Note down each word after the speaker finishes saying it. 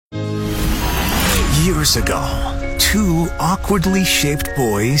years ago, two awkwardly shaped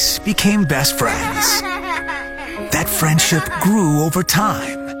boys became best friends. That friendship grew over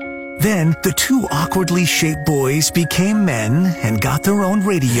time. Then the two awkwardly shaped boys became men and got their own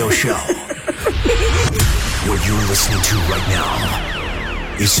radio show. What you're listening to right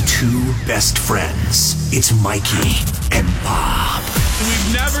now is Two Best Friends. It's Mikey and Bob.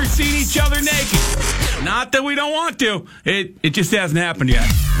 We've never seen each other naked. Not that we don't want to. It just hasn't happened yet.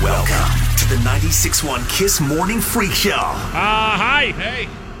 Welcome to the 96.1 Kiss Morning Freak Show. Hi. Hey,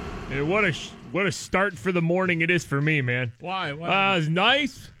 what a start for the morning it is for me, man. Why? It's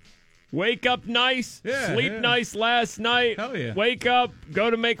nice. Wake up nice. Yeah, Sleep nice last night. Hell yeah. Wake up, go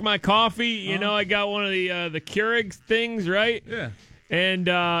to make my coffee. You know, I got one of the Keurig things, right? Yeah. And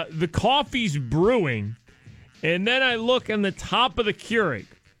the coffee's brewing. And then I look on the top of the Keurig.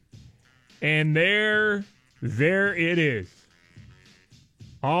 And there it is.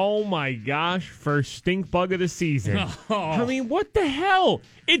 Oh, my gosh, first stink bug of the season. Oh. I mean, what the hell?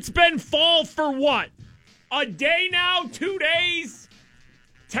 It's been fall for what? A day now? 2 days?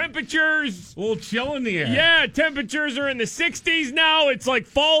 Temperatures. A little chill in the air. Yeah, temperatures are in the 60s now. It's like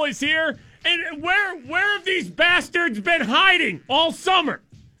fall is here. And where have these bastards been hiding all summer?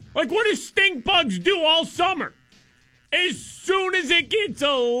 Like, what do stink bugs do all summer? As soon as it gets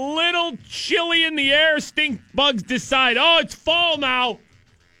a little chilly in the air, stink bugs decide, oh, it's fall now.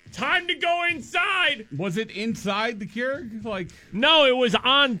 Time to go inside. Was it inside the Keurig? No, it was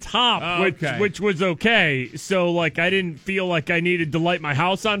on top, okay. which was okay. So, I didn't feel like I needed to light my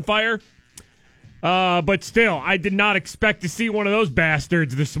house on fire. But still, I did not expect to see one of those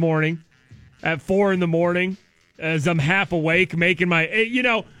bastards this morning at 4 a.m. as I'm half awake making my,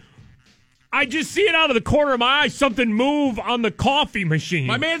 I just see it out of the corner of my eye, something move on the coffee machine.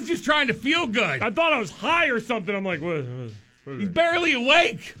 My man's just trying to feel good. I thought I was high or something. I'm like, what He's barely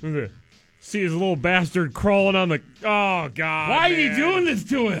awake. See his little bastard crawling on the... Oh, God. Why are you doing this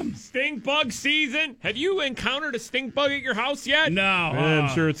to him? Stink bug season. Have you encountered a stink bug at your house yet? No. I'm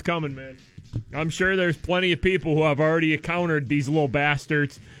sure it's coming, man. I'm sure there's plenty of people who have already encountered these little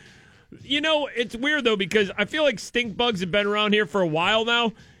bastards. You know, it's weird, though, because I feel like stink bugs have been around here for a while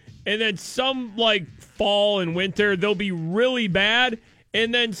now. And then some, fall and winter, they'll be really bad.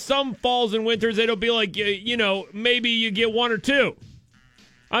 And then some falls and winters, it'll be like, maybe you get one or two.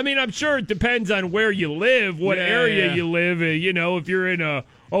 I mean, I'm sure it depends on where you live, what area you live in, if you're in a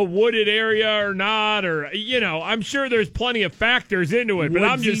wooded area or not, or, I'm sure there's plenty of factors into it. But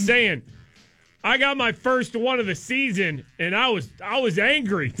I'm just saying, I got my first one of the season, and I was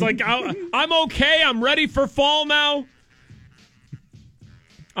angry. It's like, I'm okay. I'm ready for fall now.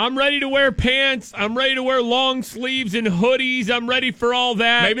 I'm ready to wear pants. I'm ready to wear long sleeves and hoodies. I'm ready for all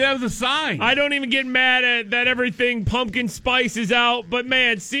that. Maybe that was a sign. I don't even get mad at that everything pumpkin spice is out. But,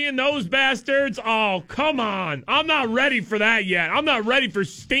 man, seeing those bastards, oh, come on. I'm not ready for that yet. I'm not ready for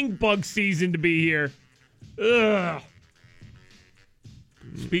stink bug season to be here. Ugh.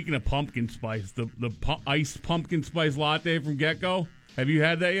 Speaking of pumpkin spice, the iced pumpkin spice latte from Gecko, have you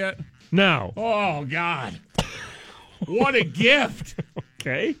had that yet? No. Oh, God. What a gift.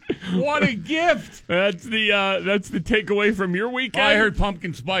 Okay. What a gift. That's the takeaway from your weekend? I heard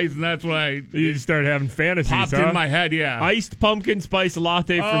pumpkin spice, and that's when You just started having fantasies, popped in my head, yeah. Iced pumpkin spice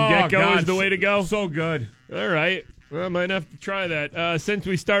latte from Gecko is the way to go? So good. All right. Well, I might have to try that. Since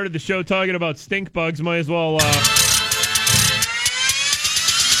we started the show talking about stink bugs, might as well...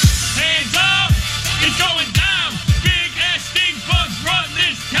 Hands up! It's going down! Big ass stink bugs run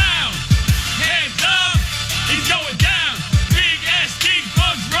this town! Hands up! It's going down! Big ass stink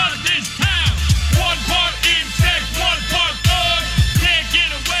bugs run this town! One part insect, one part bug! Can't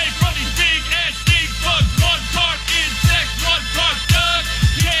get away from these big ass stink bugs! One part insect, one part bug!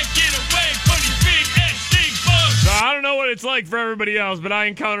 Can't get away from these big ass stink bugs! So I don't know what it's like for everybody else, but I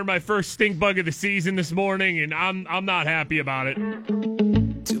encountered my first stink bug of the season this morning, and I'm not happy about it.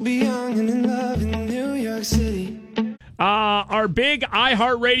 To be young and in love in New York City. Our big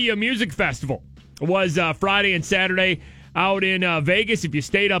iHeartRadio Music Festival was Friday and Saturday out in Vegas. If you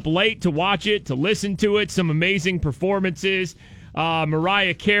stayed up late to watch it, to listen to it, some amazing performances.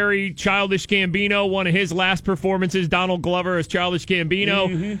 Mariah Carey, Childish Gambino, one of his last performances. Donald Glover as Childish Gambino.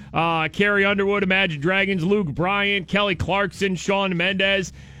 Mm-hmm. Carrie Underwood, Imagine Dragons, Luke Bryan, Kelly Clarkson, Shawn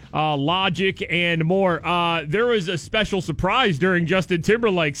Mendes, Logic, and more. There was a special surprise during Justin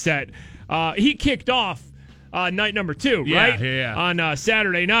Timberlake's set. He kicked off night number 2, right? Yeah. On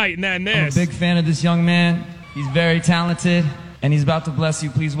Saturday night, and then I'm this. a big fan of this young man. He's very talented, and he's about to bless you.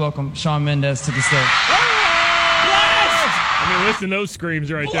 Please welcome Shawn Mendes to the stage. I mean, Listen to those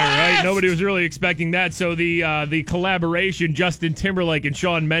screams right there, right? Nobody was really expecting that. So the collaboration, Justin Timberlake and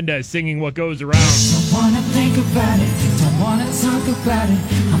Shawn Mendes singing What Goes Around. Don't wanna think about it, don't wanna talk about it.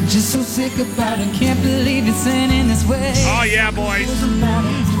 I'm just so sick about it, can't believe it's ending this way. Oh, yeah, boys.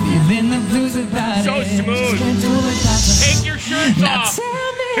 Feeling the blues about it. So smooth. Can't do it without it. Take your shirts Now off.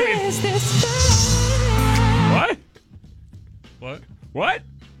 tell me, is this What? What? What?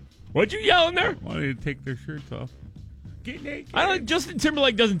 What'd you yell in there? Why do you take their shirts off? Get naked. I don't. Justin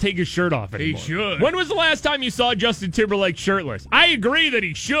Timberlake doesn't take his shirt off anymore. He should. When was the last time you saw Justin Timberlake shirtless? I agree that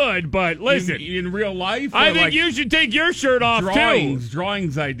he should, but listen, in real life, I or think like you should take your shirt off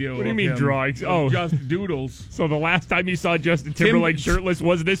drawings I do. What do you of mean him. drawings? Oh. Just doodles. So the last time you saw Justin Timberlake shirtless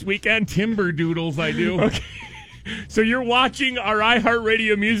was this weekend? Timber doodles I do. Okay. So you're watching our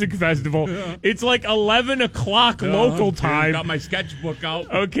iHeartRadio Music Festival. Yeah. It's like 11 o'clock local time. Got my sketchbook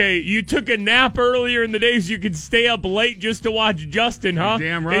out. Okay, you took a nap earlier in the day so you could stay up late just to watch Justin, huh? You're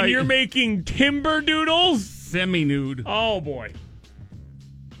damn right. And you're making timber doodles? Semi-nude. Oh, boy.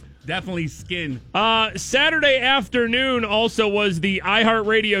 Definitely skin. Saturday afternoon also was the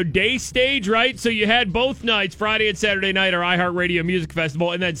iHeartRadio Day Stage, right? So you had both nights, Friday and Saturday night, our iHeartRadio Music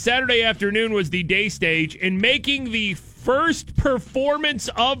Festival, and then Saturday afternoon was the Day Stage. And making the first performance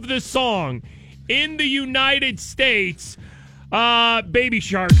of the song in the United States, Baby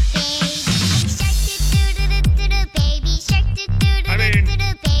Shark. I mean,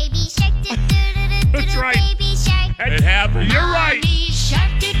 that's right. It happened. You're right.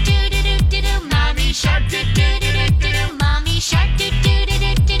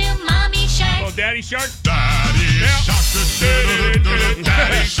 Oh, Daddy Shark? Daddy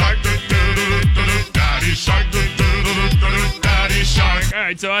Shark, Daddy Shark, Daddy Shark. All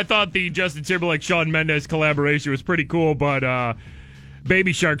right, so I thought the Justin Timberlake Shawn Mendes collaboration was pretty cool, but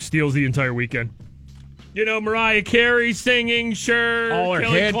Baby Shark steals the entire weekend. You know, Mariah Carey singing, sure. All her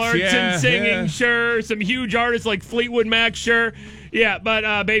Kelly hits, Clarkson singing, sure. Some huge artists like Fleetwood Mac, sure. Yeah,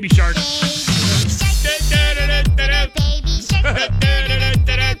 but Baby Shark.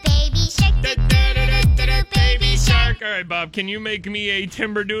 Baby Shark. All right, Bob, can you make me a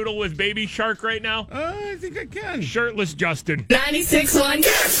timber doodle with Baby Shark right now? I think I can. Shirtless Justin.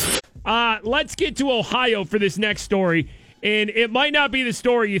 96.1. Let's get to Ohio for this next story. And it might not be the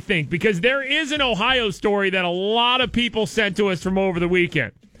story you think, because there is an Ohio story that a lot of people sent to us from over the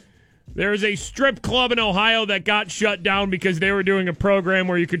weekend. There's a strip club in Ohio that got shut down because they were doing a program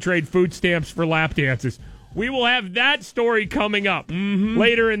where you could trade food stamps for lap dances. We will have that story coming up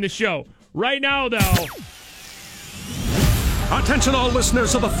later in the show. Right now, though... Attention all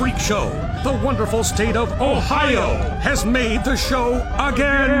listeners of the Freak Show. The wonderful state of Ohio has made the show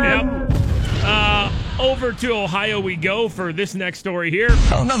again. Yep. Over to Ohio we go for this next story here.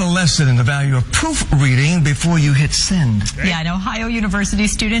 Another lesson in the value of proofreading before you hit send. Yeah, an Ohio University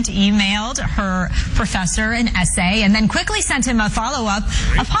student emailed her professor an essay and then quickly sent him a follow-up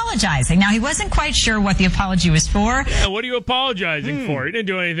apologizing. Now, he wasn't quite sure what the apology was for. Yeah, what are you apologizing for? You didn't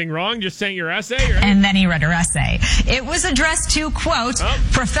do anything wrong, just sent your essay, right? And then he read her essay. It was addressed to, quote,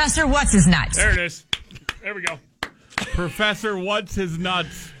 Professor What's-His-Nuts. There it is. There we go. Professor What's His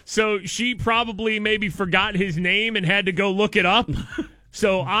Nuts. So she probably maybe forgot his name and had to go look it up.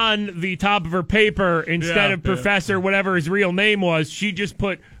 So on the top of her paper, instead of Professor, whatever his real name was, she just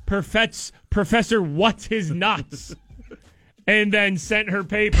put Professor What's His Nuts. And then sent her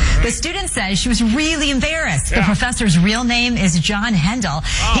paper. Right? The student says she was really embarrassed. The professor's real name is John Hendel.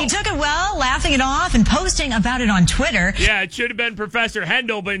 He took it well, laughing it off and posting about it on Twitter. Yeah, it should have been Professor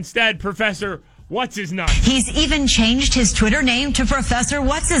Hendel, but instead Professor What's His Nuts. He's even changed his Twitter name to Professor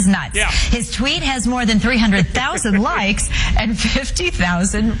What's His Nuts. Yeah. His tweet has more than 300,000 likes and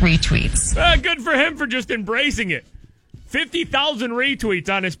 50,000 retweets. Good for him for just embracing it. 50,000 retweets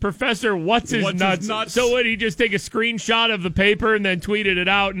on his Professor What's His Nuts. So what, he just take a screenshot of the paper and then tweeted it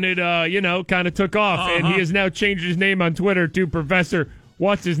out, and it, kind of took off. And he has now changed his name on Twitter to Professor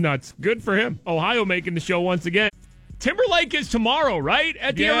What's His Nuts. Good for him. Ohio making the show once again. Timberlake is tomorrow, right?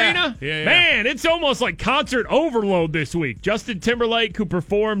 At the arena? Yeah. Man, it's almost like concert overload this week. Justin Timberlake, who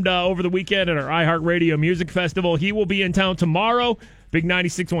performed over the weekend at our iHeartRadio Music Festival, he will be in town tomorrow. Big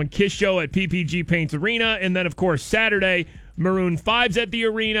 96.1 Kiss show at PPG Paints Arena. And then, of course, Saturday, Maroon 5's at the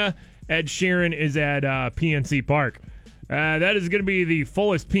arena. Ed Sheeran is at PNC Park. That is going to be the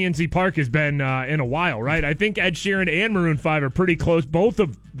fullest PNC Park has been in a while, right? I think Ed Sheeran and Maroon 5 are pretty close, both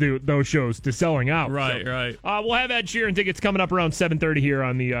of those shows, to selling out. Right, so, right. We'll have Ed Sheeran tickets coming up around 7:30 here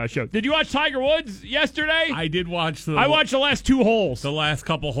on the show. Did you watch Tiger Woods yesterday? I did watch I watched the last 2 holes. The last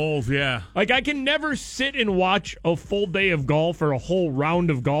couple holes, yeah. Like, I can never sit and watch a full day of golf or a whole round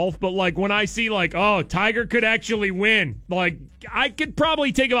of golf, but, like, when I see, like, oh, Tiger could actually win, like, I could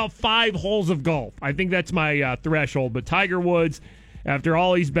probably take about 5 holes of golf. I think that's my threshold. But Tiger Woods, after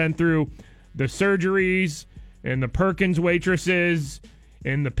all he's been through, the surgeries and the Perkins waitresses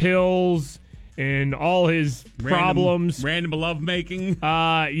and the pills and all his problems. Random lovemaking.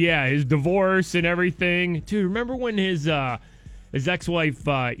 Yeah, his divorce and everything. Dude, remember when his ex-wife,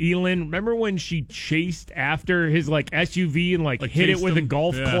 Elin, remember when she chased after his, like, SUV and, like hit it with a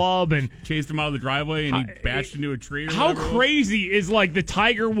golf club and chased him out of the driveway and he bashed into a tree? Or how crazy is, like, the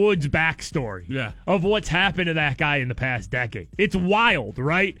Tiger Woods backstory of what's happened to that guy in the past decade? It's wild,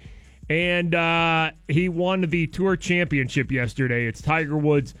 right? And he won the Tour Championship yesterday. It's Tiger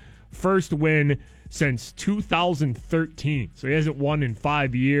Woods' first win since 2013. So he hasn't won in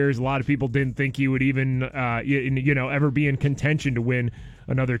 5 years. A lot of people didn't think he would even, ever be in contention to win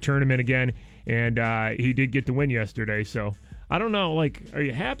another tournament again. And he did get the win yesterday. So I don't know, like, are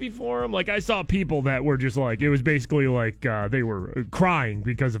you happy for him? Like, I saw people that were just like, it was basically like they were crying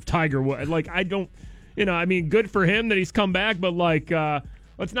because of Tiger Woods. Like, I don't, good for him that he's come back, but like,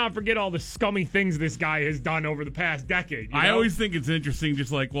 let's not forget all the scummy things this guy has done over the past decade. I always think it's interesting,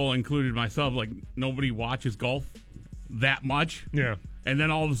 just like, well, included myself, like, nobody watches golf that much. Yeah. And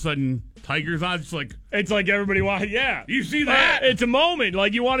then all of a sudden, Tiger's on. It's like everybody watches. Yeah. You see that? It's a moment.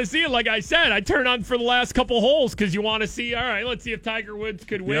 Like, you want to see it. Like I said, I turn on for the last couple holes because you want to see, all right, let's see if Tiger Woods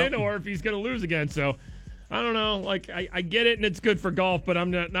could win or if he's going to lose again. So, I don't know. Like, I get it, and it's good for golf, but I'm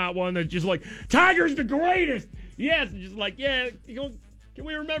not one that's just like, Tiger's the greatest. Yes. Just like, yeah, can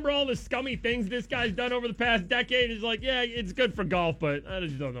we remember all the scummy things this guy's done over the past decade? It's like, yeah, it's good for golf, but I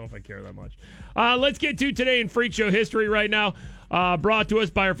just don't know if I care that much. Let's get to Today in Freak Show history right now. Brought to us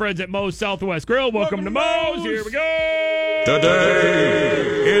by our friends at Moe's Southwest Grill. Welcome to Moe's. Here we go.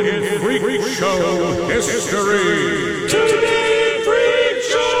 Today in Freak Show history. Today in Freak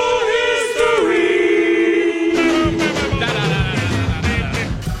Show history.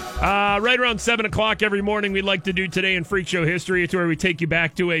 Right around 7 o'clock every morning, we'd like to do Today in Freak Show history. It's where we take you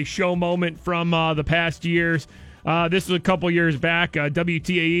back to a show moment from the past years. This was a couple years back, a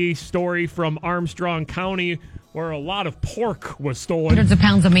WTAE story from Armstrong County where a lot of pork was stolen. Hundreds of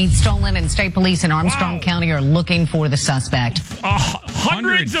pounds of meat stolen, and state police in Armstrong County are looking for the suspect.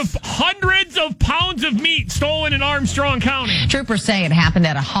 Hundreds of pounds of meat stolen in Armstrong County. Troopers say it happened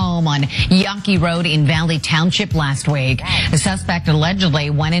at a home on Yonke Road in Valley Township last week. The suspect allegedly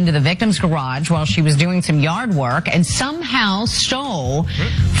went into the victim's garage while she was doing some yard work and somehow stole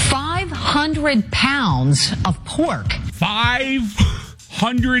 500 pounds of pork.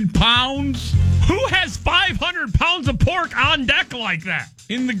 500 pounds? Who has 500 pounds of pork on deck like that?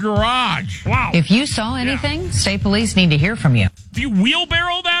 In the garage. Wow. If you saw anything, state police need to hear from you. Do you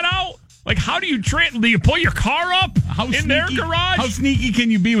wheelbarrow that out? Like, how do you do you pull your car up their garage? How sneaky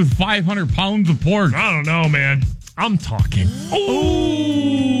can you be with 500 pounds of pork? I don't know, man. I'm talking.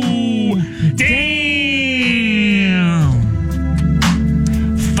 Oh, damn.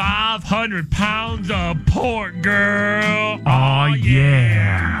 500 pounds of pork, girl. Oh,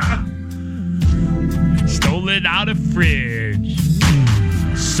 yeah. Stole it out of fridge.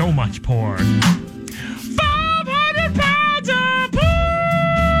 So much pork. 500 pounds of pork.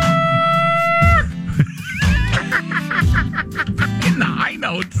 In the high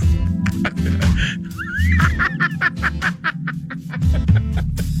notes.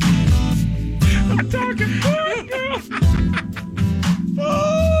 I'm talking pork, girl.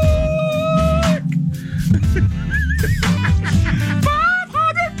 Pork.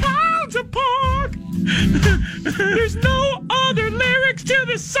 500 pounds of pork. There's no other lyrics to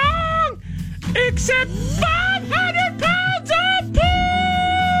the song except 500 pounds of pork.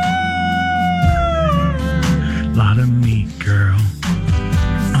 Lot of meat, girl.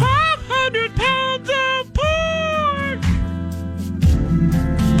 500 pounds of pork.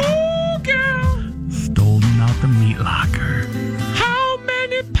 Oh, girl. Stolen out the meat locker. How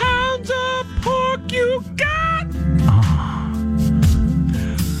many pounds of pork you got?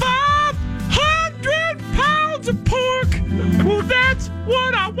 500 pounds of pork. Well, that's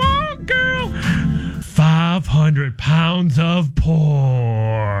what I want, girl. 500 pounds of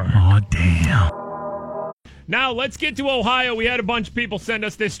pork. Oh, damn. Now, let's get to Ohio. We had a bunch of people send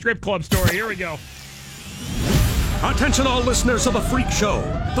us this strip club story. Here we go. Attention all listeners of the Freak Show.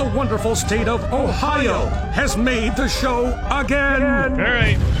 The wonderful state of Ohio has made the show again.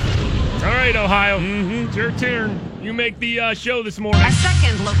 All right, Ohio. It's your turn. You make the show this morning. A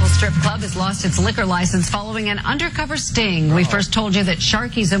second local strip club has lost its liquor license following an undercover sting. We first told you that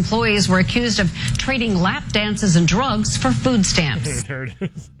Sharky's employees were accused of trading lap dances and drugs for food stamps. There it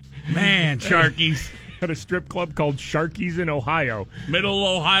is. Man, Sharkies. At a strip club called Sharky's in Ohio. Middle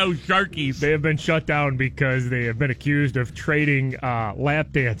Ohio Sharkies. They have been shut down because they have been accused of trading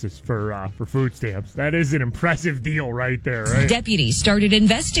lap dances for food stamps. That is an impressive deal right there, right? Deputies started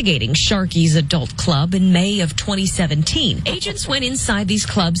investigating Sharky's adult club in May of 2017. Agents went inside these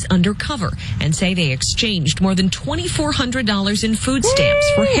clubs undercover and say they exchanged more than $2,400 in food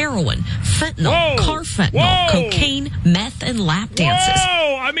stamps for heroin, fentanyl, carfentanil, cocaine, meth, and lap dances.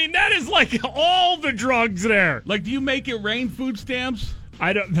 Whoa! I mean, that is like all the drugs there. Like, do you make it rain food stamps?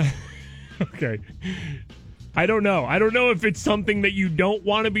 I don't. Okay. I don't know. I don't know if it's something that you don't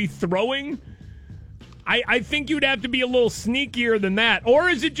want to be throwing. I think you'd have to be a little sneakier than that. Or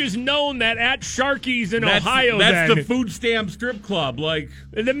is it just known that at Sharky's in Ohio, that's the food stamp strip club. Like,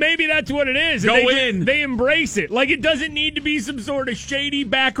 then maybe that's what it is. Go in. They embrace it. Like, it doesn't need to be some sort of shady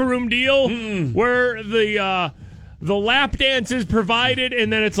backroom deal where the lap dance is provided,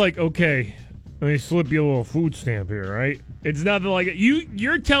 and then it's like, okay, let me slip you a little food stamp here, right? It's nothing like it.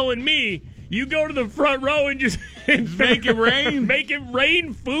 You're telling me you go to the front row and just make it rain? Make it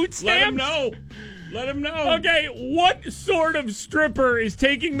rain food stamps? Let them know. Okay, what sort of stripper is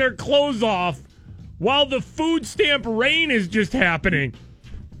taking their clothes off while the food stamp rain is just happening?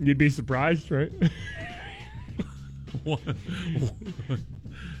 You'd be surprised, right?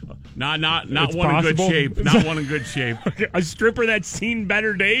 Not It's one possible. in good shape. Not one in good shape. Okay, a stripper that's seen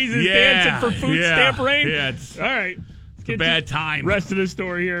better days is dancing for food stamp rain? Yeah, it's all right. a bad time. Rest of the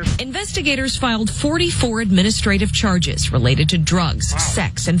story here. Investigators filed 44 administrative charges related to drugs,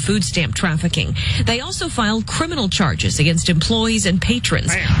 sex, and food stamp trafficking. They also filed criminal charges against employees and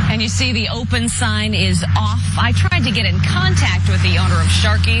patrons. And you see the open sign is off. I tried to get in contact with the owner of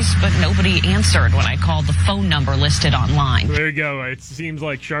Sharky's, but nobody answered when I called the phone number listed online. There you go. It seems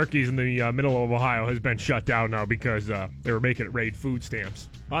like Sharky's in the middle of Ohio has been shut down now because they were making it raid food stamps.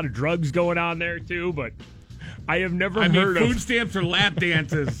 A lot of drugs going on there, too, but I have never heard of food stamps or lap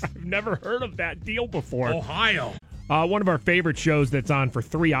dances. I've never heard of that deal before. Ohio. One of our favorite shows that's on for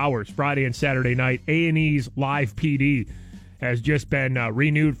 3 hours, Friday and Saturday night, A&E's Live PD, has just been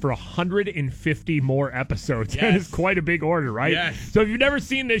renewed for 150 more episodes. Yes. That is quite a big order, right? Yes. So if you've never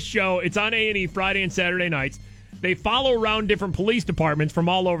seen this show, it's on A&E Friday and Saturday nights. They follow around different police departments from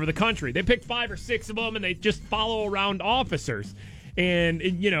all over the country. They pick 5 or 6 of them, and they just follow around officers. And,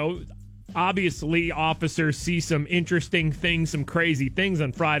 you know, obviously, officers see some interesting things, some crazy things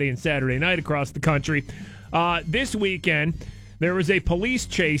on Friday and Saturday night across the country. This weekend, there was a police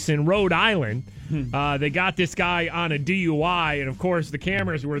chase in Rhode Island. They got this guy on a DUI, and of course, the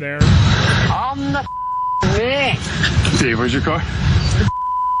cameras were there. I'm the man. Dave, where's your car?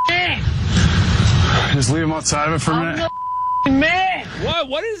 Man. Just leave him outside of it for a minute. I'm the man.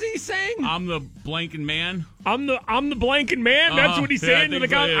 What is he saying? I'm the blanking man. I'm the blanking man. That's what he's saying to the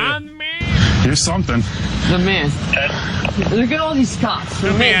cop. I'm the man. You're something. The man. Look at all these cops.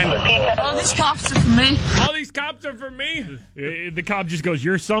 The man. All these cops are for me. All these cops are for me. The cop just goes,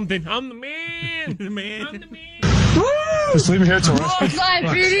 "You're something." I'm the man. The man. I'm the man. Just leave him here till Oh, it's Live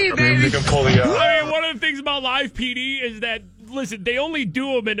PD, baby. They can pull the. I mean, one of the things about Live PD is that, listen, they only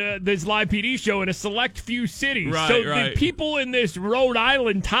do them in this Live PD show in a select few cities. Right, so right. the people in this Rhode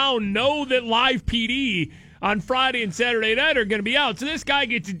Island town know that Live PD on Friday and Saturday night are going to be out. So this guy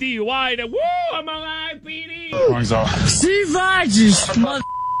gets a DUI and, woo, I'm on Live PD. Wrong's off. Steve Rogers, mother.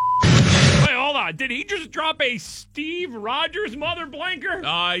 Wait, hold on. Did he just drop a Steve Rogers mother blanker?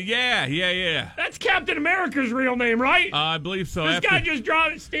 Yeah. That's Captain America's real name, right? I believe so. This guy just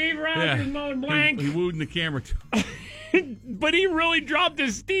dropped Steve Rogers mother blank. He wooed in the camera, too. But he really dropped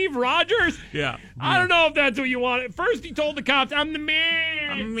his Steve Rogers? Yeah. I don't know if that's what you wanted. First, he told the cops, I'm the man.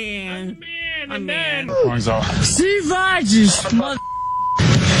 I'm the man. I'm the man. I'm And the then, man. Wrong's off. Steve Rogers, mother.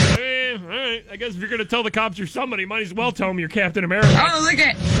 all right. I guess if you're going to tell the cops you're somebody, might as well tell them you're Captain America. Oh, look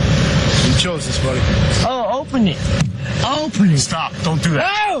at. You chose this, buddy. Oh, open it. Open it. Stop. Don't do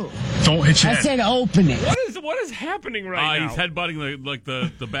that. Oh! Don't hit your I head. said open it. What is happening right now? He's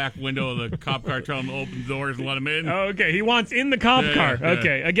headbutting the back window of the cop car, telling him to open the doors and let him in. Oh, okay, he wants in the cop car. Yeah.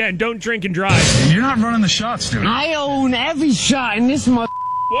 Okay, again, don't drink and drive. You're not running the shots, dude. I own every shot in this mother.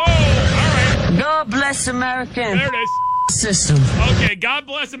 Whoa, all right. God bless America. There it is. system. Okay, God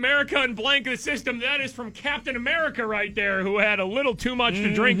bless America and blank the system. That is from Captain America right there, who had a little too much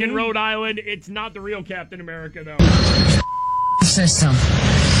to drink in Rhode Island. It's not the real Captain America, though. System.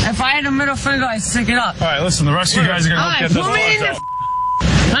 If I had a middle finger, I'd stick it up. All right, listen, the rest of you guys are going to help get this put me in locked the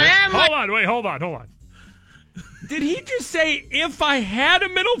up. I am Hold on, wait, hold on. Did he just say, if I had a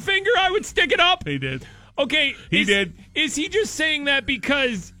middle finger, I would stick it up? He did. Okay. He did. Is he just saying that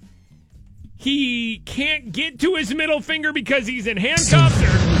because he can't get to his middle finger because he's in handcuffs?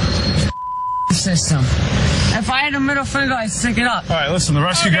 Or? System. If I had a middle finger, I'd stick it up. All right, listen, the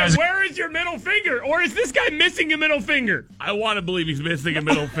rest of you guys... Where is your middle finger? Or is this guy missing a middle finger? I want to believe he's missing a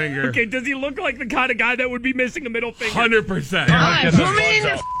middle finger. Okay, does he look like the kind of guy that would be missing a middle finger? 100%. All right, Put me in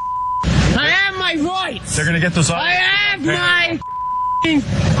the I have my rights. They're going to get this off. I have my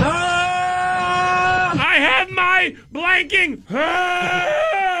I have my blanking.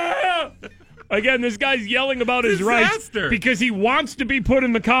 Again, this guy's yelling about his rights because he wants to be put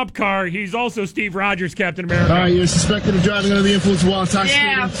in the cop car. He's also Steve Rogers, Captain America. All right, you're suspected of driving under the influence while intoxicated.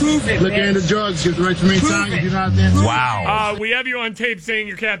 Yeah, prove it, Liquor man. into drugs. You have the right to remain silent. You do not have to Wow. We have you on tape saying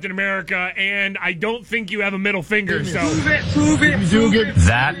you're Captain America, and I don't think you have a middle finger. So Prove it. You do get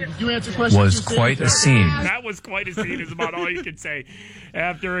That you answer questions. was quite a scene. that was quite a scene, is about all you can say.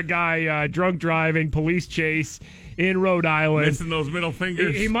 After a guy drunk driving, police chase in Rhode Island. Missing those middle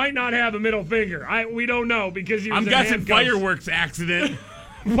fingers. He might not have a middle finger. We don't know because he was I'm in guessing handcuffs. fireworks accident.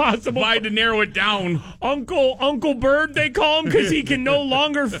 Possible. Tried to narrow it down. Uncle Bird, they call him, because he can no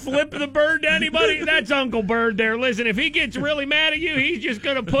longer flip the bird to anybody. That's Uncle Bird there. Listen, if he gets really mad at you, he's just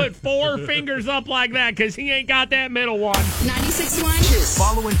going to put 4 fingers up like that because he ain't got that middle one. 96.1 Kiss.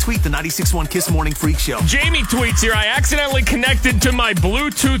 Follow and tweet the 96.1 Kiss Morning Freak Show. Jamie tweets here, I accidentally connected to my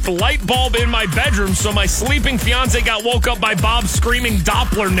Bluetooth light bulb in my bedroom, so my sleeping fiance got woke up by Bob screaming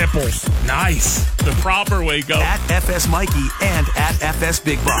Doppler nipples. Nice. The proper wake up. At FS Mikey and at FS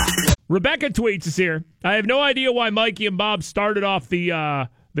Big Bob. Rebecca tweets us here. I have no idea why Mikey and Bob started off the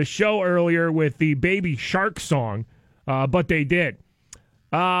show earlier with the Baby Shark song, but they did.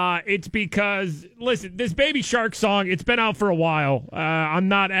 It's because, listen, this Baby Shark song, it's been out for a while. I'm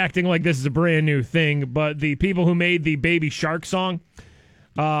not acting like this is a brand new thing, but the people who made the Baby Shark song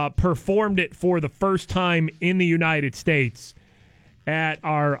performed it for the first time in the United States at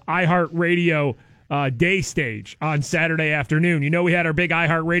our iHeartRadio day stage on Saturday afternoon. You know, we had our big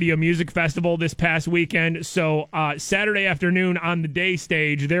iHeartRadio Music Festival this past weekend. So Saturday afternoon on the day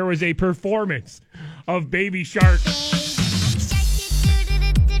stage, there was a performance of Baby Shark.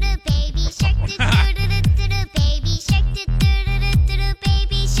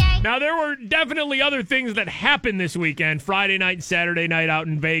 Now, there were definitely other things that happened this weekend, Friday night and Saturday night out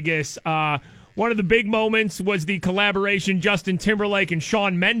in Vegas. One of the big moments was the collaboration Justin Timberlake and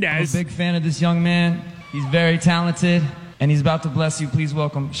Shawn Mendes. I'm a big fan of this young man. He's very talented, and he's about to bless you. Please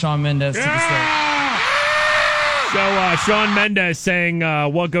welcome Shawn Mendes to the stage. So Shawn Mendes sang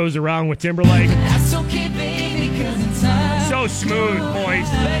What Goes Around with Timberlake. That's okay, baby, 'cause in time So smooth, boys.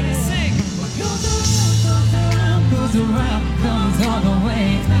 goes around, comes all the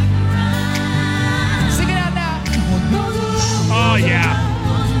way. Sing it out now. What goes around, Oh, yeah.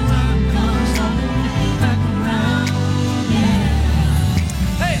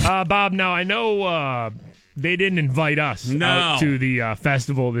 Bob, now I know they didn't invite us out to the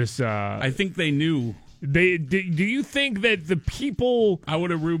festival. I think they knew. Do you think that the people? I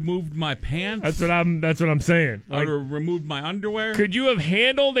would have removed my pants. That's what I'm saying. I would have removed my underwear. Could you have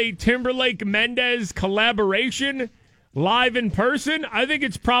handled a Timberlake Mendes collaboration live in person? I think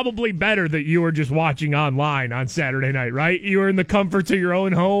it's probably better that you were just watching online on Saturday night, right? You were in the comforts of your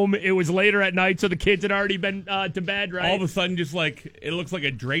own home. It was later at night, so the kids had already been to bed, right? All of a sudden, just like, it looks like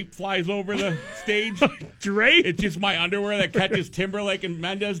a drape flies over the stage. Drape? It's just my underwear that catches Timberlake and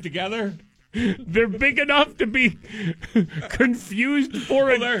Mendes together. They're big enough to be confused for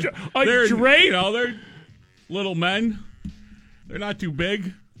a drape? You know, they're little men. They're not too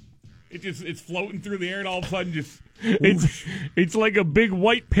big. It's floating through the air, and all of a sudden, just... It's like a big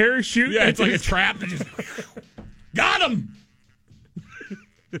white parachute. Yeah, it's like a trap that just got him.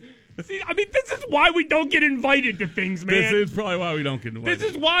 See, I mean, this is why we don't get invited to things, man. This is probably why we don't get invited.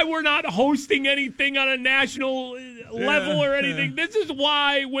 This is why we're not hosting anything on a national level or anything. Yeah. This is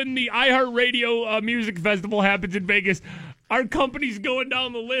why when the iHeartRadio Music Festival happens in Vegas, our company's going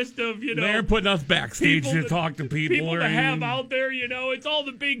down the list of, they're putting us backstage to talk to people to have out there, It's all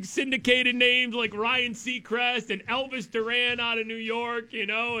the big syndicated names like Ryan Seacrest and Elvis Duran out of New York,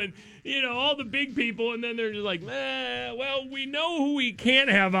 and, all the big people. And then they're just like, well, we know who we can't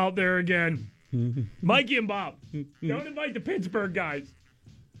have out there again. Mikey and Bob. Don't invite the Pittsburgh guys.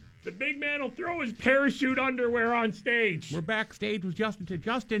 The big man will throw his parachute underwear on stage. We're backstage with Justin.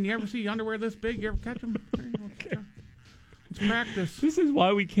 Justin, you ever see underwear this big? You ever catch them? Okay. Let's practice. This is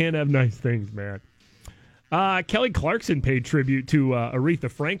why we can't have nice things, man. Kelly Clarkson paid tribute to Aretha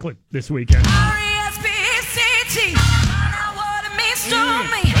Franklin this weekend. R-E-S-P-E-C-T. I know what it means to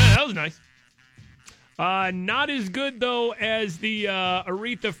me. Yeah, that was nice. Not as good, though, as the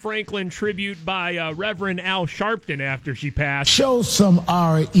Aretha Franklin tribute by Reverend Al Sharpton after she passed. Show some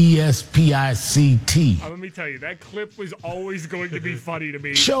R-E-S-P-I-C-T. Let me tell you, that clip was always going to be funny to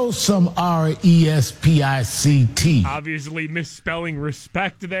me. Show some R-E-S-P-I-C-T. Obviously misspelling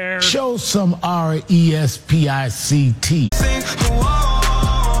respect there. Show some R-E-S-P-I-C-T.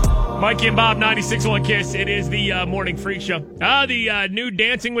 Mikey and Bob, 96.1 KISS. It is the Morning Freak Show. The new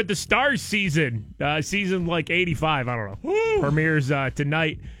Dancing with the Stars season. Season like 85, I don't know. Woo. Premieres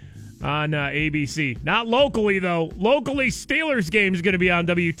tonight on ABC. Not locally, though. Locally, Steelers game is going to be on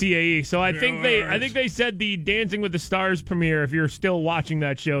WTAE. So I think they said the Dancing with the Stars premiere, if you're still watching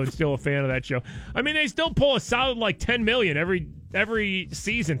that show and still a fan of that show. I mean, they still pull a solid like $10 million every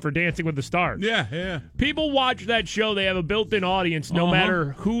season for Dancing with the Stars. Yeah. People watch that show. They have a built-in audience no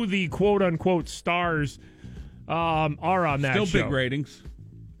matter who the quote-unquote stars are on that show. Still big ratings.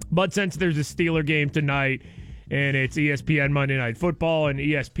 But since there's a Steeler game tonight and it's ESPN Monday Night Football and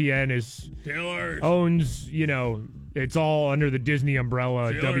ESPN owns, it's all under the Disney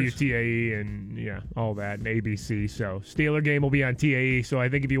umbrella, Steelers. WTAE and all that, and ABC. So Steeler game will be on TAE. So I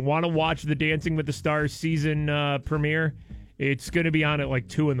think if you want to watch the Dancing with the Stars season premiere, it's going to be on at like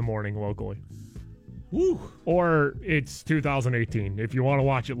 2 in the morning locally. Woo. Or it's 2018. If you want to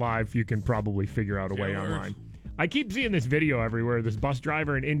watch it live, you can probably figure out a way online. I keep seeing this video everywhere. This bus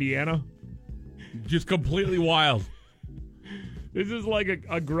driver in Indiana. Just completely wild. This is like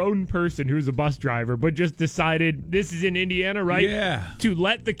a grown person who's a bus driver, but just decided, this is in Indiana, right? Yeah. To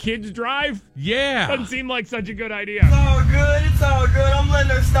let the kids drive? Yeah. Doesn't seem like such a good idea. It's all good. I'm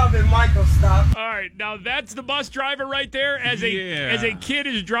letting her stop at Michael stop. All right, now that's the bus driver right there. As a kid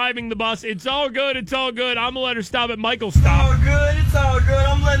is driving the bus, it's all good. I'm gonna let her stop at Michael's stop. It's all good.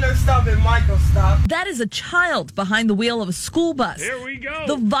 I'm letting her stop at Michael's stop. That is a child behind the wheel of a school bus. Here we go.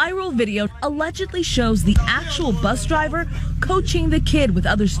 The viral video allegedly shows the actual bus driver coaching the kid with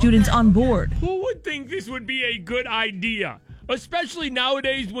other students on board. Who would think this would be a good idea? Especially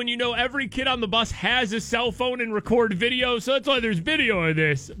nowadays when every kid on the bus has a cell phone and record video, so that's why there's video of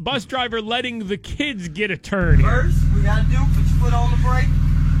this. Bus driver letting the kids get a turn here. First, we gotta put your foot on the brake.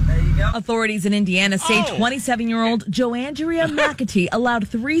 There you go. Authorities in Indiana say 27-year-old Joandria McAtee allowed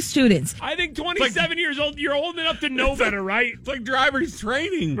 3 students. I think 27 years old, you're old enough to know better, right? It's like driver's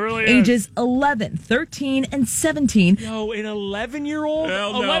training. Really ages 11, 13, and 17. Yo, an 11-year-old?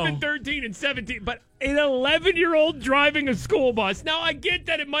 Hell no. 11, 13, and 17. But an 11-year-old driving a school bus. Now, I get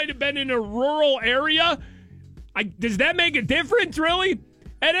that it might have been in a rural area. Does that make a difference, really?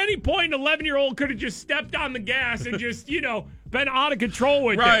 At any point, an 11-year-old could have just stepped on the gas and just, been out of control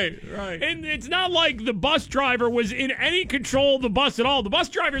with it. Right. And it's not like the bus driver was in any control of the bus at all. The bus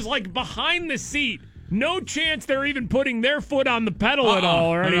driver's like behind the seat. No chance they're even putting their foot on the pedal at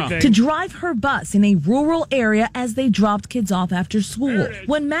all or anything. To drive her bus in a rural area as they dropped kids off after school.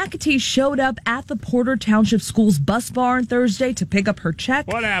 When McAtee showed up at the Porter Township School's bus barn Thursday to pick up her check,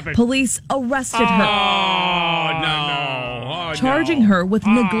 what happened? Police arrested her. Oh, no. Charging her with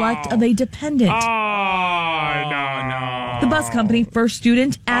neglect of a dependent. No. The bus company First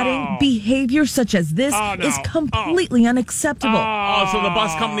Student adding behavior such as this is completely unacceptable. So the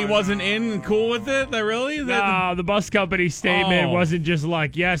bus company wasn't in and cool with it? Really? No, the bus company statement wasn't just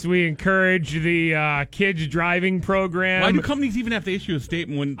like, yes, we encourage the kids driving program. Why do companies even have to issue a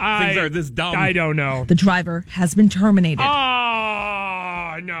statement when things are this dumb? I don't know. The driver has been terminated.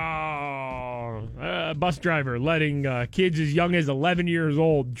 Oh, no. Bus driver letting kids as young as 11 years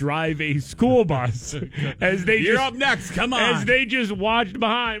old drive a school bus. You're up next. Come on. As they just watched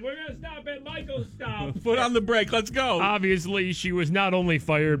behind. We're going to stop at Michael's stop. Foot on the brake. Let's go. Obviously, she was not only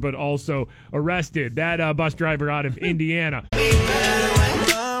fired, but also arrested. That bus driver out of Indiana.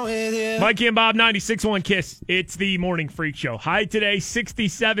 Mikey and Bob, 96.1 KISS. It's the Morning Freak Show. High today,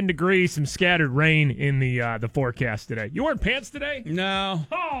 67 degrees. Some scattered rain in the forecast today. You wearing pants today? No.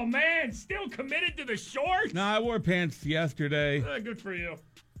 Oh, man. Still committed to the shorts? No, I wore pants yesterday. Good for you.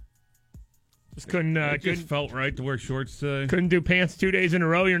 Just couldn't felt right to wear shorts today. Couldn't do pants 2 days in a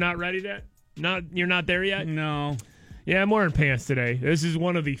row. You're not ready yet? You're not there yet? No. Yeah, I'm wearing pants today. This is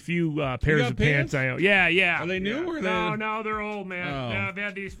one of the few pairs of pants I own. Yeah. Are they new or No, they're old, man. Yeah, I've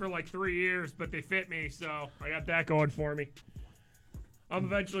had these for like 3 years, but they fit me, so I got that going for me. I'm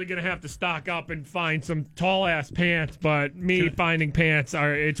eventually going to have to stock up and find some tall-ass pants, but finding pants,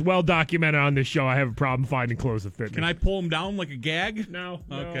 it's well documented on this show. I have a problem finding clothes that fit me. Can I pull them down like a gag? No,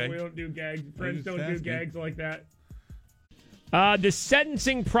 okay. We don't do gags. Friends don't do gags like that. The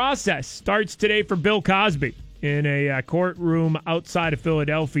sentencing process starts today for Bill Cosby in a courtroom outside of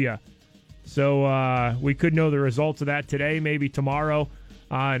Philadelphia. So we could know the results of that today, maybe tomorrow.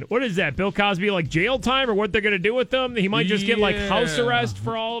 And what is that? Bill Cosby, like jail time, or what they're going to do with him? He might just get like house arrest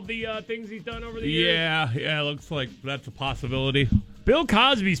for all of the things he's done over the years. Yeah, looks like that's a possibility. Bill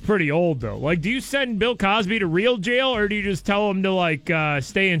Cosby's pretty old, though. Like, do you send Bill Cosby to real jail, or do you just tell him to, like,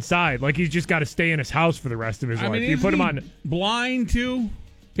 stay inside? Like, he's just got to stay in his house for the rest of his life. You put him on blind, too?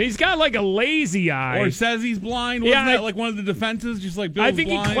 He's got, like, a lazy eye. Or says he's blind? Wasn't that, like, one of the defenses? Just like Bill's I think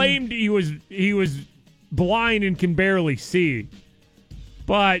blind? he claimed he was blind and can barely see.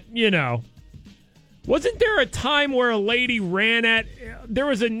 But, wasn't there a time where a lady there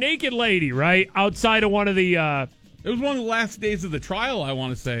was a naked lady, right, outside of one of the... It was one of the last days of the trial, I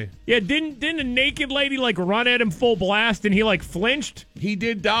want to say. Yeah, didn't a naked lady, like, run at him full blast and he, like, flinched? He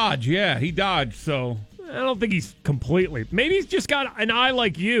did dodge, yeah. He dodged, so... I don't think he's completely... Maybe he's just got an eye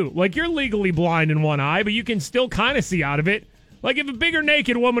like you. Like, you're legally blind in one eye, but you can still kind of see out of it. Like, if a bigger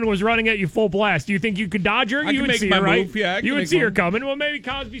naked woman was running at you full blast, do you think you could dodge her? I You can would make see my her, right? move, yeah, I can You would make see her one. coming. Well, maybe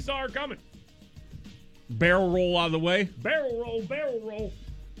Cosby saw her coming. Barrel roll out of the way. Barrel roll.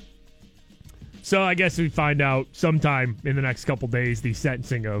 So I guess we find out sometime in the next couple days the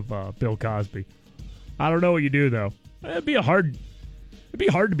sentencing of Bill Cosby. I don't know what you do, though. It'd be hard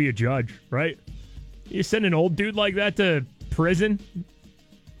to be a judge, right? You send an old dude like that to prison,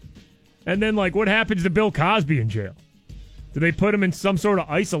 and then, like, what happens to Bill Cosby in jail? Do they put him in some sort of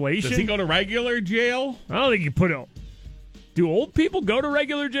isolation? Does he go to regular jail? I don't think you put him. Do old people go to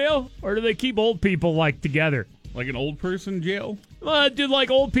regular jail, or do they keep old people, like, together? Like an old person jail? Do, like,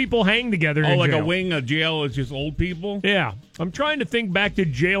 old people hang together in like jail? a wing of jail is just old people? Yeah. I'm trying to think back to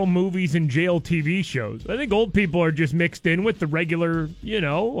jail movies and jail TV shows. I think old people are just mixed in with the regular,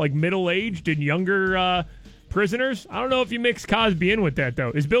 like middle-aged and younger prisoners. I don't know if you mix Cosby in with that,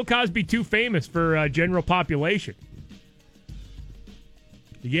 though. Is Bill Cosby too famous for general population?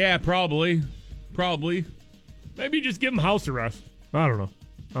 Yeah, probably. Maybe just give him house arrest. I don't know.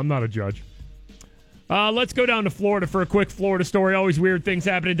 I'm not a judge. Let's go down to Florida for a quick Florida story. Always weird things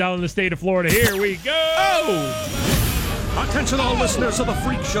happening down in the state of Florida. Here we go. Attention all listeners of the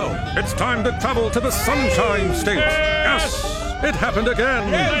Freak Show. It's time to travel to the Sunshine State. Yes, it happened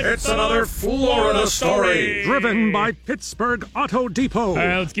again. It's another Florida story. Driven by Pittsburgh Auto Depot. All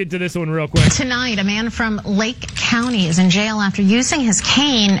right, let's get to this one real quick. Tonight, a man from Lake County is in jail after using his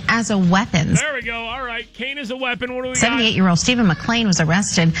cane as a weapon. There we go. All right, cane is a weapon. What do we got? 78-year-old Stephen McLean was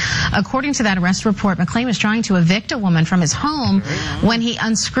arrested. According to that arrest report, McLean was trying to evict a woman from his home when he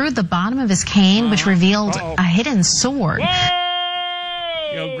unscrewed the bottom of his cane, which revealed a hidden sword.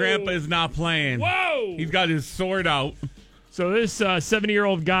 Grandpa is not playing. Whoa! He's got his sword out. So this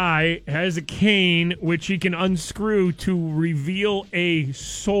 70-year-old guy has a cane which he can unscrew to reveal a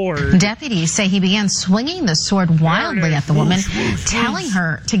sword. Deputies say he began swinging the sword wildly at the woman, telling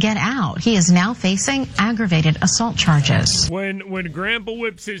her to get out. He is now facing aggravated assault charges. When Grandpa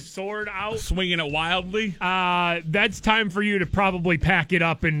whips his sword out, swinging it wildly, that's time for you to probably pack it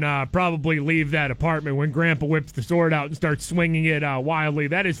up and probably leave that apartment when Grandpa whips the sword out and starts swinging it wildly.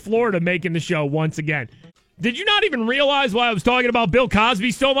 That is Florida making the show once again. Did you not even realize why I was talking about Bill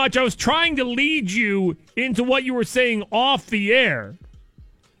Cosby so much? I was trying to lead you into what you were saying off the air.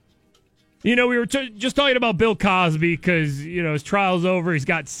 We were just talking about Bill Cosby because, his trial's over. He's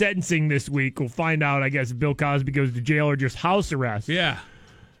got sentencing this week. We'll find out, I guess, if Bill Cosby goes to jail or just house arrest. Yeah.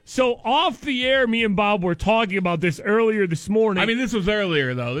 So off the air, me and Bob were talking about this earlier this morning. I mean, this was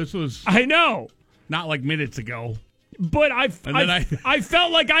earlier, though. This was... I know. Not like minutes ago. But I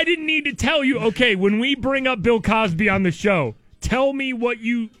felt like I didn't need to tell you, okay, when we bring up Bill Cosby on the show, tell me what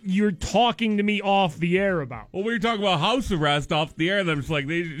you're talking to me off the air about. Well, we were talking about house arrest off the air. Then it's like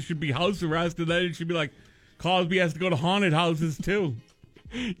they should be house arrest, and then it should be like Cosby has to go to haunted houses, too.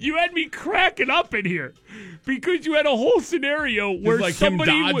 You had me cracking up in here because you had a whole scenario where like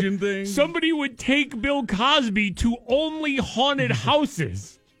somebody would take Bill Cosby to only haunted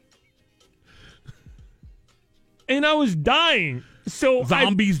houses. And I was dying. So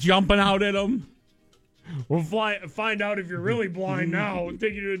zombies jumping out at him. We'll find out if you're really blind now and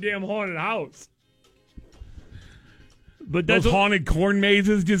take you to a damn haunted house. But those haunted corn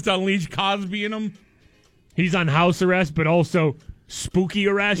mazes just unleash Cosby in them. He's on house arrest, but also spooky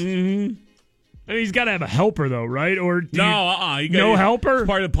arrest. Mm-hmm. I mean, he's got to have a helper, though, right? Or no helper? It's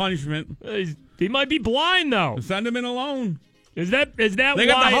part of the punishment. He might be blind, though. Send him in alone. Is that They got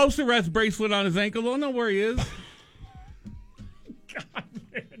why? the house arrest bracelet on his ankle. Don't know where he is. God,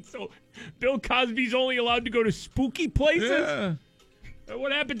 man. So Bill Cosby's only allowed to go to spooky places? Yeah.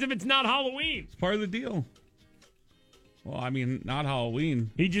 What happens if it's not Halloween? It's part of the deal. Well, I mean, not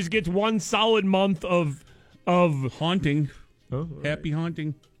Halloween. He just gets one solid month of haunting. Oh, Happy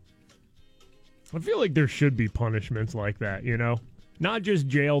haunting. I feel like there should be punishments like that, you know? Not just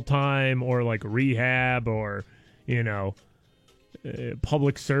jail time or like rehab or, you know,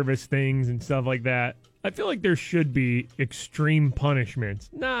 public service things and stuff like that. I feel like there should be extreme punishments.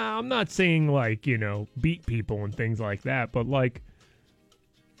 Nah, I'm not saying like, you know, beat people and things like that, but like,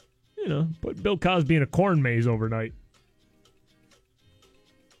 you know, put Bill Cosby in a corn maze overnight.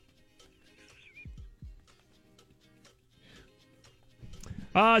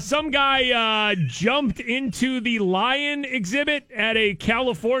 Some guy jumped into the lion exhibit at a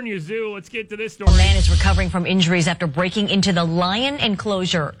California zoo. Let's get to this story. A man is recovering from injuries after breaking into the lion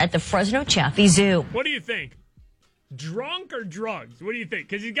enclosure at the Fresno Chaffee Zoo. What do you think? Drunk or drugs? What do you think?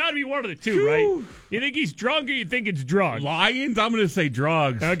 Because he's got to be one of the two, right? You think he's drunk or you think it's drugs? Lions? I'm going to say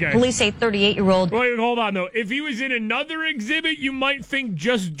drugs. Okay. Police say 38-year-old. Wait, hold on, though. If he was in another exhibit, you might think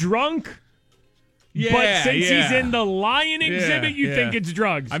just drunk. Yeah, but since he's in the lion exhibit, you think it's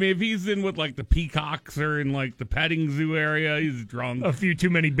drugs. I mean, if he's in with like the peacocks or in like the petting zoo area, he's drunk. A few too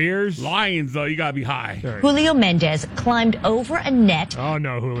many beers. Lions, though, you got to be high. Right. Julio Mendez climbed over a net Oh,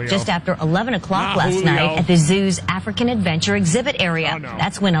 no, Julio. just after 11 o'clock Not last Julio. night at the zoo's African Adventure exhibit area. Oh, no.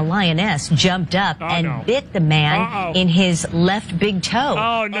 That's when a lioness jumped up and no. bit the man Uh-oh. in his left big toe.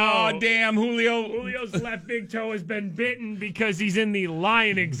 Oh, no. Oh, damn, Julio. Julio's left big toe has been bitten because he's in the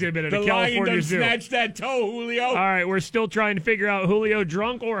lion exhibit at The a lion California done zoo. snatched that toe, Julio. All right, we're still trying to figure out Julio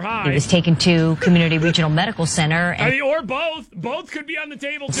drunk or high. He was taken to Community Regional Medical Center I and mean, or both. Both could be on the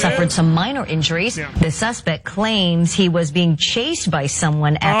table, too. suffered some minor injuries. Yeah. The suspect claims he was being chased by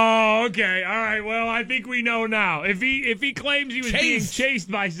someone at Oh, okay. All right. Well, I think we know now. If he claims he was being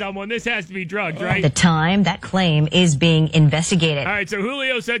chased by someone, this has to be drugs, right? the time. That claim is being investigated. All right, so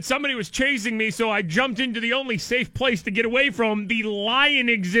Julio said somebody was chasing me, so I jumped into the only safe place to get away from, the lion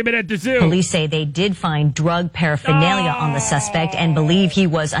exhibit at the zoo. Police say they did find drug paraphernalia on the suspect and believe he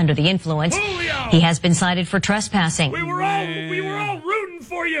was under the influence. Julio! He has been cited for trespassing. We were all rooting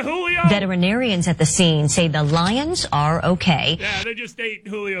for you, Julio. Veterinarians at the scene say the lions are okay. Yeah, they just ate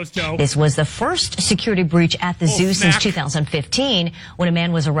Julio's toe. This was the first security breach at the zoo since 2015 when a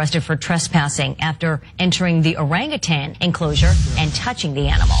man was arrested for trespassing after entering the orangutan enclosure and touching the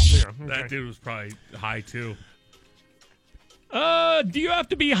animal. That dude was probably high, too. Do you have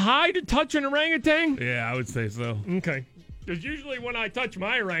to be high to touch an orangutan? Yeah, I would say so. Okay. Because usually when I touch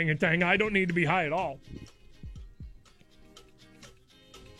my orangutan, I don't need to be high at all.